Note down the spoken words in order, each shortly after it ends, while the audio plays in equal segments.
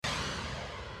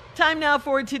Time now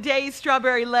for today's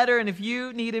Strawberry Letter. And if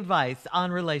you need advice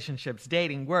on relationships,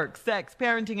 dating, work, sex,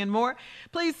 parenting, and more,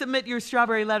 please submit your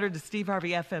Strawberry Letter to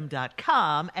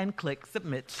steveharveyfm.com and click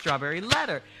Submit Strawberry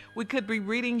Letter. We could be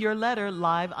reading your letter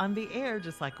live on the air,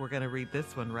 just like we're going to read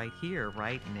this one right here,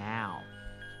 right now.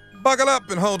 Buckle up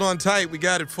and hold on tight. We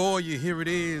got it for you. Here it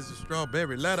is, the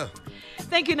Strawberry Letter.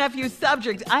 Thank you, nephew.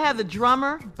 Subject: I have the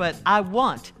drummer, but I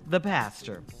want the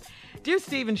pastor. Dear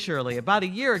Steve and Shirley, about a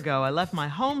year ago, I left my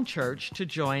home church to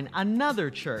join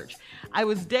another church. I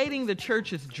was dating the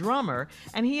church's drummer,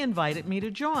 and he invited me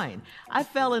to join. I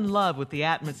fell in love with the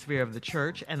atmosphere of the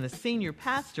church, and the senior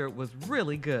pastor was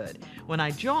really good. When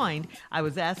I joined, I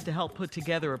was asked to help put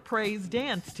together a praise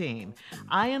dance team.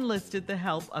 I enlisted the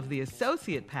help of the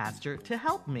associate pastor to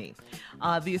help me.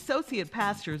 The associate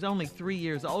pastor is only 3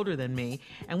 years older than me,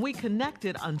 and we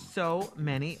connected on so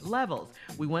many levels.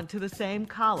 We went to the same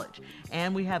college,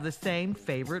 and we have the same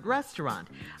favorite restaurant.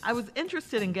 I was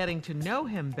interested in getting to know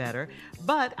him better,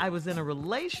 but I was in a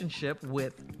relationship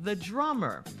with the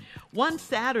drummer. One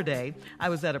Saturday, I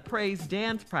was at a praise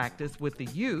dance practice with the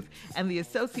youth, and the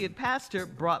associate pastor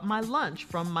brought my lunch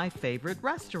from my favorite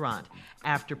restaurant.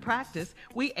 After practice,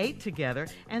 we ate together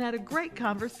and had a great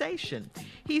conversation.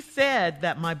 He said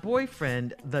that my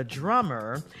boyfriend, the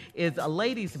drummer, is a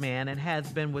ladies' man and has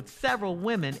been with several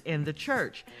women in the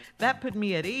church. That put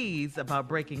me at ease about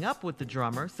breaking up with the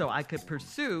drummer so I could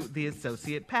pursue the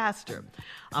associate pastor.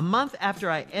 A month after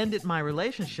I ended my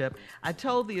relationship, I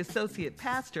told the associate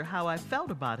pastor how I felt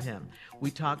about him.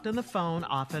 We talked on the phone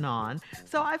off and on,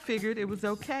 so I figured it was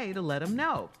okay to let him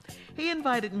know. He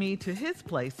invited me to his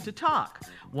place to talk.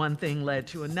 One thing led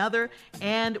to another,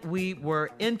 and we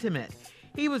were intimate.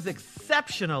 He was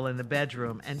exceptional in the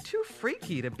bedroom and too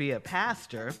freaky to be a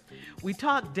pastor. We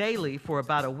talked daily for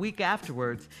about a week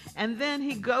afterwards, and then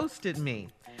he ghosted me.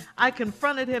 I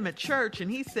confronted him at church, and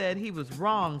he said he was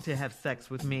wrong to have sex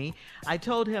with me. I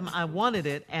told him I wanted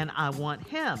it and I want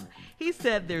him. He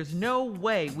said there's no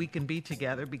way we can be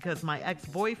together because my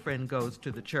ex-boyfriend goes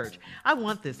to the church. I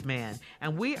want this man,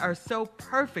 and we are so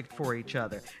perfect for each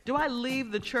other. Do I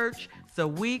leave the church so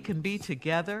we can be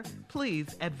together?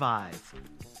 Please advise.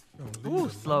 Ooh,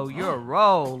 slow your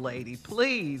roll, lady,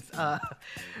 please.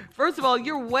 First of all,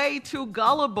 you're way too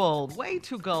gullible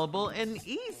and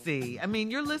easy. I mean,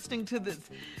 you're listening to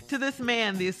this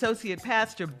man, the associate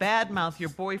pastor, badmouth your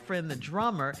boyfriend, the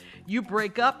drummer. You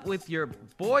break up with your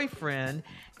boyfriend,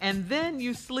 and then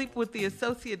you sleep with the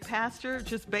associate pastor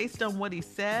just based on what he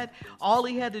said. All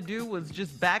he had to do was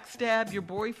just backstab your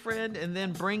boyfriend and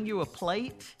then bring you a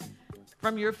plate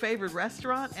from your favorite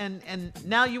restaurant, and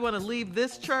now you want to leave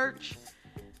this church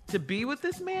to be with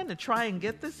this man, to try and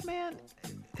get this man?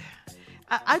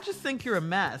 I just think you're a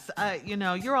mess.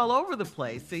 You're all over the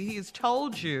place. See, he's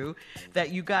told you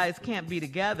that you guys can't be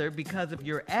together because of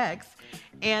your ex,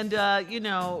 and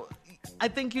I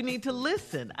think you need to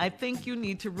listen. I think you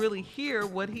need to really hear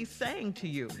what he's saying to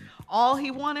you. All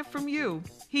he wanted from you,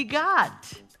 he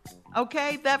got.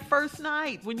 Okay? That first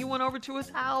night when you went over to his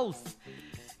house,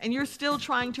 and you're still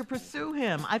trying to pursue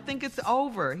him. I think it's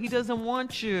over. He doesn't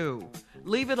want you.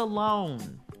 Leave it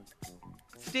alone.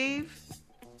 Steve?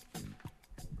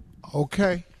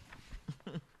 Okay.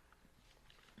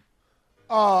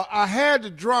 I had the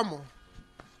drummer,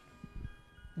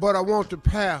 but I want the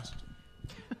pastor.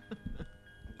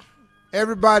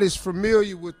 Everybody's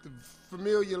familiar with the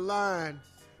familiar line,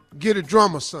 get a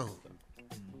drummer some.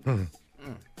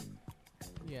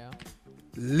 Yeah.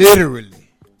 Literally.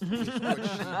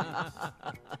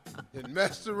 And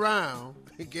messed around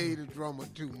and gave the drummer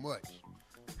too much.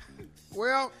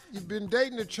 Well, you've been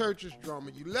dating the church's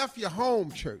drummer. You left your home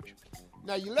church.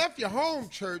 Now, you left your home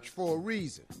church for a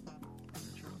reason.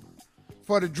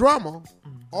 For the drummer,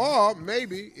 or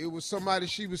maybe it was somebody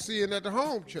she was seeing at the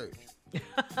home church.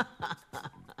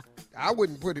 I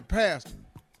wouldn't put it past him.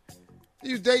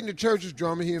 He was dating the church's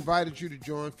drummer. He invited you to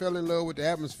join, fell in love with the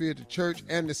atmosphere at the church,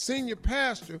 and the senior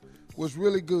pastor was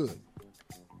really good.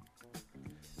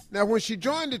 Now, when she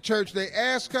joined the church, they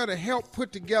asked her to help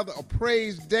put together a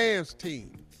praise dance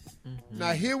team. Mm-hmm.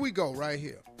 Now, here we go right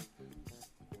here.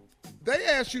 They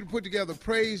asked you to put together a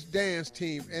praise dance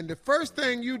team, and the first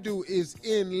thing you do is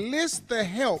enlist the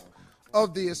help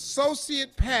of the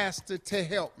associate pastor to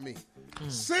help me.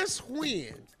 Since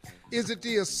when is it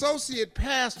the associate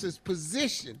pastor's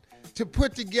position to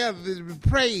put together the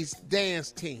praise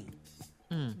dance team?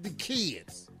 The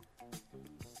kids.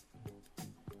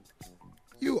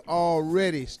 You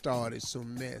already started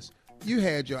some mess. You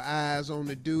had your eyes on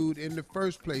the dude in the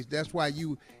first place. That's why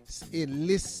you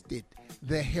enlisted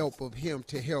the help of him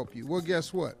to help you. Well,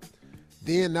 guess what?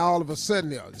 Then all of a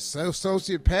sudden, the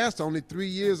associate pastor only 3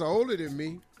 years older than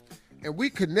me, and we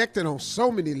connected on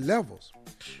so many levels.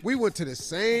 We went to the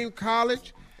same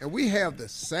college, and we have the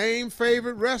same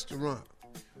favorite restaurant.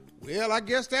 Well, I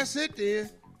guess that's it then.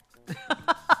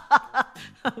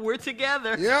 We're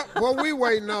together. Yep, what we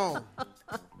waiting on?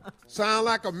 Sound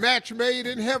like a match made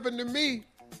in heaven to me.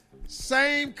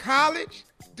 Same college,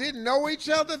 didn't know each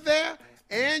other there,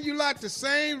 and you like the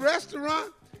same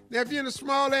restaurant? Now, if you're in a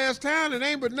small-ass town, it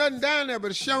ain't but nothing down there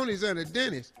but a Shoney's and a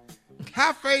Denny's.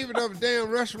 How favorite of a damn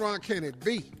restaurant can it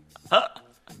be?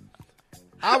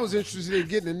 I was interested in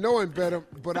getting to know him better,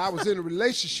 but I was in a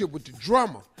relationship with the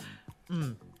drummer.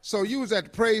 So you was at the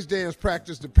praise dance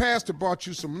practice. The pastor bought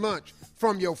you some lunch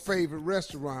from your favorite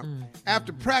restaurant.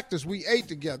 After practice, we ate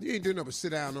together. You ain't doing nothing but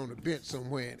sit down on a bench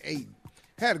somewhere and ate.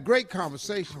 Had a great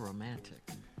conversation. Romantic.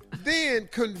 Then,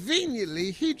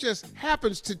 conveniently, he just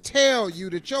happens to tell you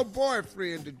that your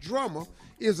boyfriend, the drummer,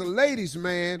 is a ladies'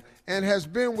 man and has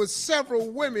been with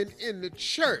several women in the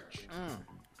church.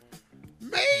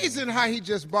 Amazing how he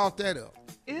just bought that up.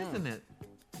 Isn't it?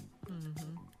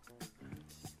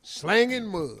 Slanging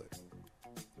mud.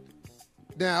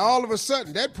 Now, all of a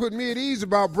sudden, that put me at ease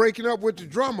about breaking up with the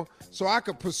drummer so I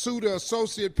could pursue the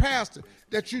associate pastor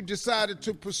that you decided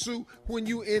to pursue when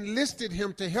you enlisted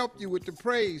him to help you with the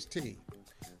praise team.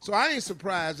 So I ain't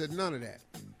surprised at none of that.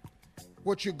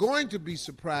 What you're going to be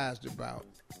surprised about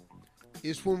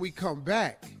is when we come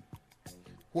back,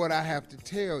 what I have to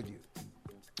tell you.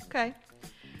 Okay.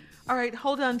 All right,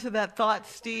 hold on to that thought,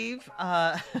 Steve.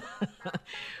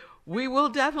 We will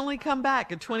definitely come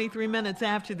back at 23 minutes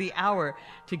after the hour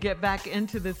to get back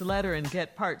into this letter and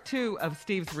get part 2 of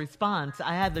Steve's response.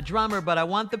 I had the drummer, but I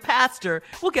want the pastor.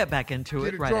 We'll get back into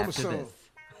it right after this.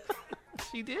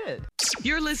 She did.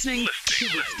 You're listening to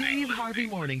the Steve Harvey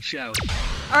Morning Show.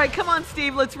 All right, come on,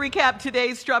 Steve. Let's recap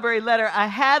today's Strawberry Letter. I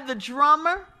had the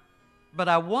drummer, but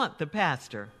I want the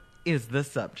pastor is the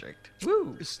subject.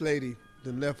 Woo. This lady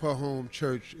then left her home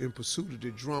church in pursuit of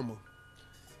the drummer.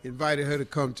 Invited her to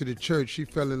come to the church. She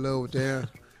fell in love with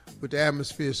the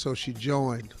atmosphere, so she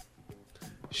joined.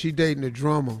 She dating the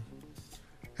drummer.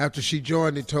 After she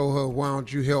joined, they told her, why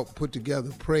don't you help put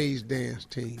together a praise dance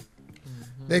team?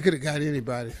 They could have got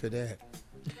anybody for that.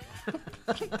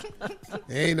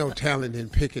 There ain't no talent in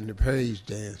picking the praise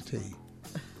dance team.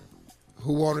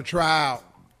 Who want to try out?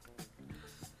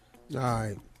 All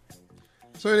right.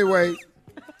 So anyway,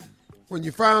 when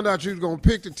you found out you was going to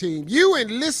pick the team, you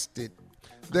enlisted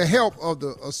the help of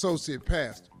the associate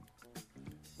pastor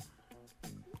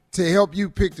to help you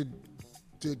pick the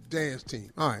dance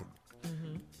team. All right.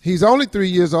 He's only 3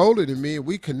 years older than me, and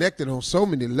we connected on so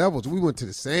many levels. We went to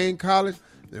the same college,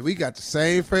 and we got the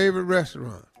same favorite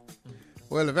restaurant.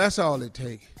 Well, if that's all it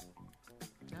takes.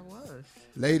 That was.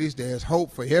 Ladies, there's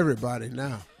hope for everybody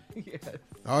now. Yes.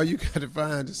 All you got to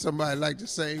find is somebody like the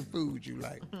same food you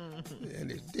like. And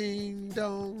it's ding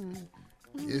dong.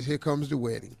 Here comes the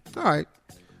wedding. All right.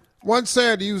 One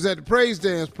Saturday, you was at the praise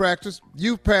dance practice.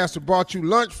 Youth pastor bought you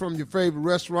lunch from your favorite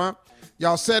restaurant.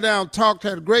 Y'all sat down, talked,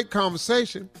 had a great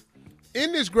conversation.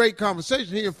 In this great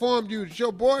conversation, he informed you that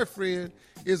your boyfriend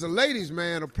is a ladies'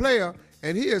 man, a player,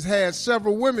 and he has had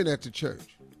several women at the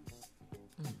church.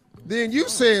 Then you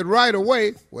said right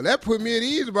away, well, that put me at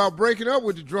ease about breaking up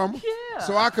with the drummer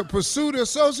so I could pursue the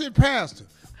associate pastor.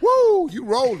 Woo, you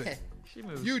rolled it.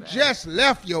 You fast. Just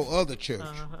left your other church.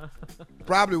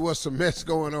 Probably was some mess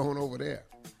going on over there.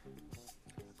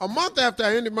 A month after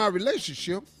I ended my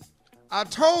relationship, I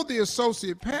told the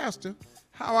associate pastor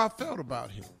how I felt about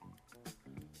him.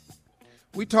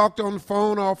 We talked on the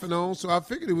phone off and on, so I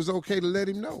figured it was okay to let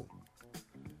him know.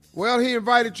 Well, he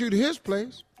invited you to his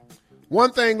place.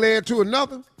 One thing led to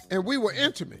another, and we were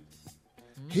intimate.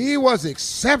 He was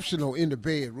exceptional in the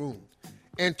bedroom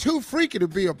and too freaky to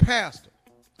be a pastor.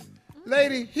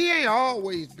 Lady, he ain't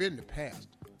always been the pastor.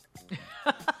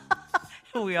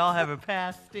 We all have a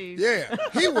past, Steve. Yeah,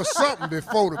 he was something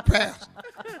before the pastor.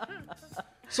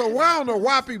 So I don't know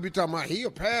why people be talking about he a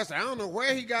pastor. I don't know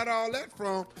where he got all that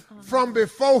from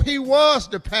before he was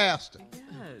the pastor.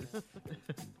 Yes.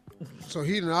 So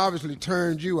he done obviously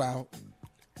turned you out.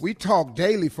 We talked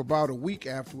daily for about a week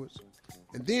afterwards,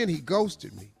 and then he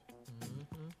ghosted me.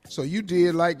 So you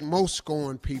did like most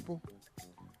scorned people.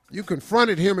 You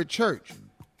confronted him at church.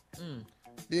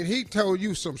 Then he told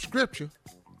you some scripture.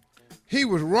 He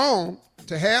was wrong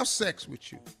to have sex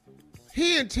with you.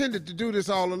 He intended to do this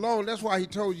all along. That's why he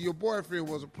told you your boyfriend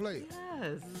was a player.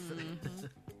 Yes.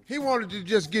 He wanted to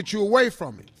just get you away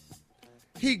from him.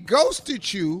 He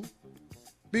ghosted you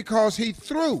because he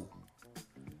threw.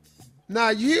 Now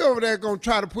you over there going to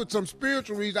try to put some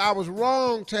spiritual reason. I was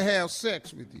wrong to have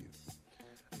sex with you.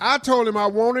 I told him I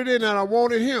wanted it and I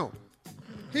wanted him.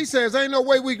 He says, ain't no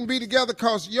way we can be together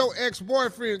because your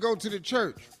ex-boyfriend go to the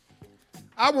church.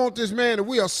 I want this man and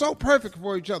we are so perfect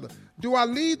for each other. Do I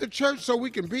leave the church so we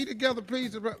can be together,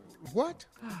 please? What?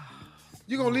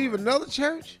 You gonna leave another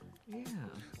church? Yeah.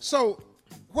 So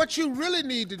what you really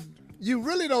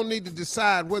don't need to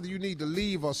decide whether you need to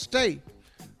leave or stay.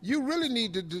 You really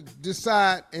need to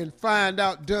decide and find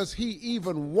out, does he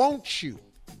even want you?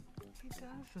 He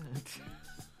doesn't.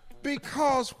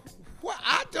 Because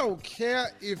I don't care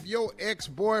if your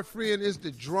ex-boyfriend is the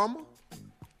drummer.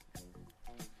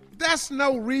 That's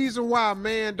no reason why a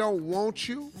man don't want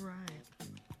you. Right.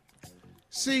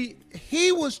 See,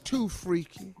 he was too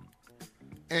freaky,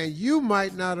 and you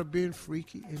might not have been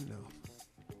freaky enough.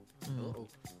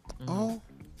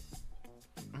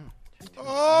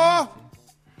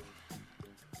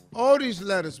 Oh, these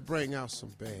letters bring out some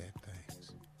bad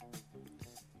things.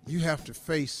 You have to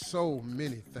face so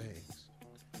many things.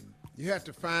 You have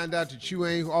to find out that you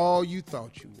ain't all you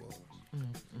thought you was.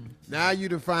 Now you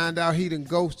done find out he done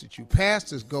ghosted you.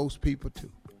 Pastors ghost people too.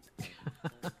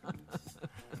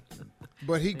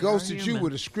 But he ghosted you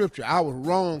with a scripture. I was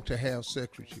wrong to have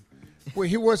sex with you.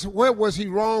 Where was he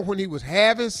wrong when he was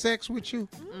having sex with you?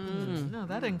 No,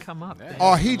 that didn't come up.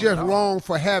 Or he just wrong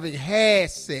for having had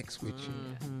sex with you?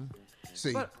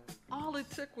 See, But all it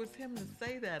took was him to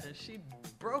say that, and she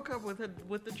broke up with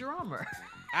the drummer.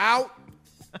 out.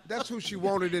 That's who she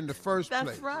wanted in the first That's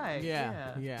place. right.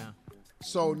 Yeah.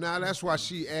 So now that's why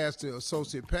she asked the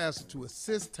associate pastor to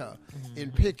assist her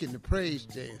in picking the praise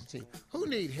dance team. Who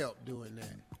need help doing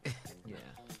that? Yeah.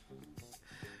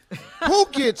 Who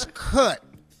gets cut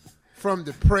from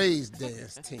the praise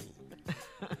dance team?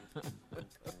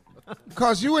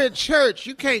 Because you in church,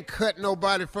 you can't cut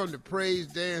nobody from the praise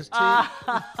dance team.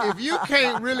 If you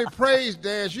can't really praise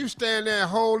dance, you stand there and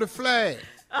hold the flag.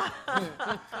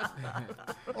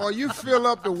 Or you fill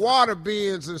up the water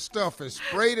bins and stuff and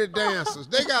spray the dancers.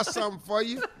 They got something for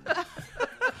you.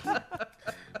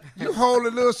 You hold a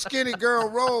little skinny girl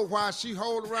robe while she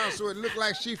hold around so it look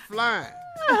like she flying.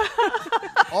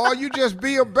 Or you just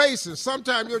be a bassist.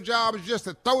 Sometimes your job is just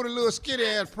to throw the little skinny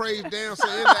ass praise dancer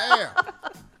in the air.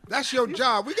 That's your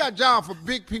job. We got job for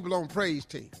big people on praise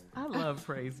team. I love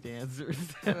praise dancers.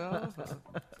 You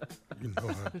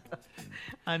know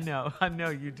I know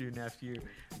you do, nephew.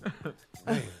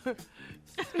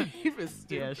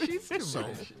 Yeah, she's too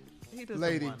much. He doesn't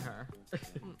lady, want her.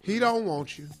 He don't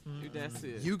want you. That's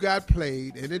it. You got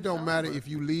played, and it don't matter if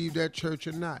you leave that church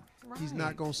or not. He's not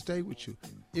Right. going to stay with you.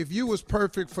 If you was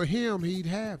perfect for him, he'd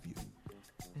have you.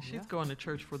 And she's going to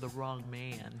church for the wrong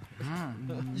man.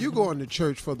 You going to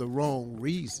church for the wrong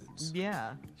reasons.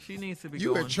 Yeah, she needs to be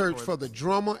You going at church for the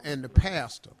drummer and the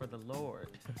pastor for the Lord.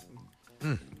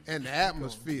 and the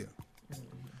atmosphere.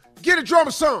 Get a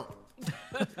drummer song.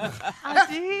 I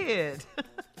did.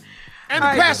 And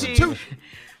All the right, pastor Steve. too.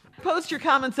 Post your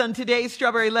comments on today's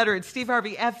Strawberry Letter at Steve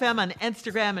Harvey FM on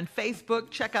Instagram and Facebook.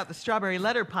 Check out the Strawberry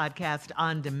Letter podcast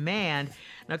on demand.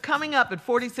 Now, coming up at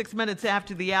 46 minutes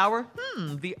after the hour,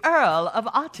 the Earl of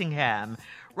Ottingham.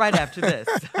 Right after this.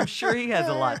 I'm sure he has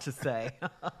a lot to say.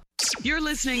 You're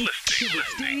listening to the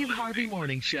Steve Harvey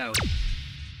Morning Show.